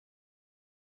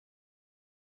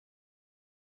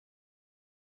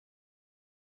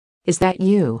Is that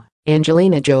you,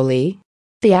 Angelina Jolie?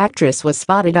 The actress was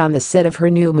spotted on the set of her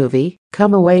new movie,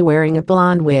 Come Away, wearing a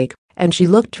blonde wig, and she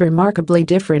looked remarkably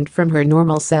different from her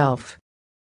normal self.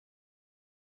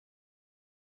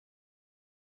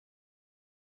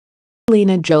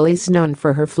 Angelina Jolie's known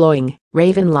for her flowing,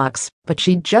 raven locks, but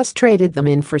she just traded them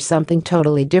in for something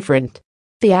totally different.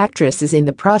 The actress is in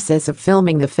the process of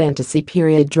filming the fantasy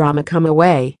period drama Come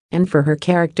Away, and for her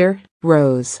character,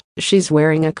 Rose, she's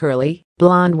wearing a curly,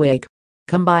 blonde wig.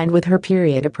 Combined with her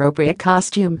period-appropriate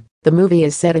costume, the movie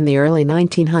is set in the early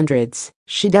 1900s.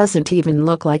 She doesn't even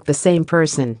look like the same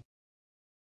person.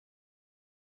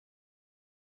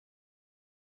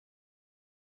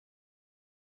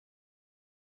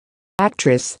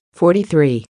 Actress,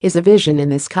 43, is a vision in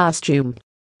this costume.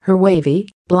 Her wavy,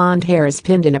 blonde hair is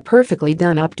pinned in a perfectly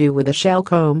done updo with a shell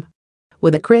comb.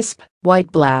 With a crisp,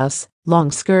 white blouse,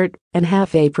 long skirt, and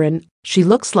half apron, she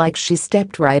looks like she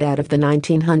stepped right out of the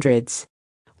 1900s.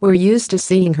 We're used to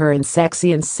seeing her in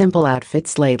sexy and simple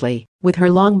outfits lately, with her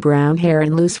long brown hair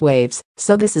and loose waves,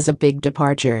 so this is a big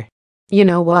departure. You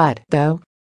know what, though?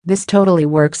 This totally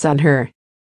works on her.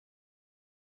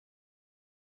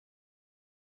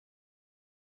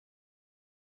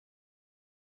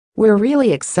 We're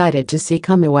really excited to see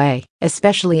Come Away,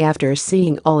 especially after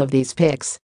seeing all of these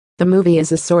pics. The movie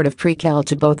is a sort of prequel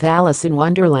to both Alice in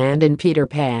Wonderland and Peter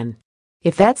Pan.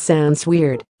 If that sounds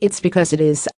weird, it's because it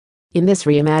is. In this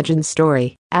reimagined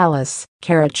story, Alice,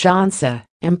 Cara Chansa,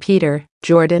 and Peter,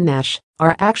 Jordan Nash,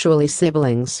 are actually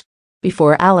siblings.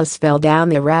 Before Alice fell down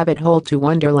the rabbit hole to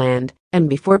Wonderland, and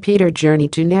before Peter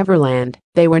journeyed to Neverland,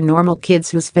 they were normal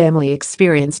kids whose family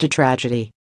experienced a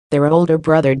tragedy. Their older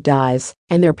brother dies,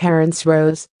 and their parents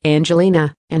Rose,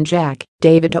 Angelina, and Jack,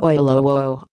 David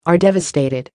Oyelowo, are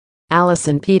devastated. Alice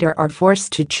and Peter are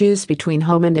forced to choose between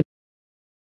home and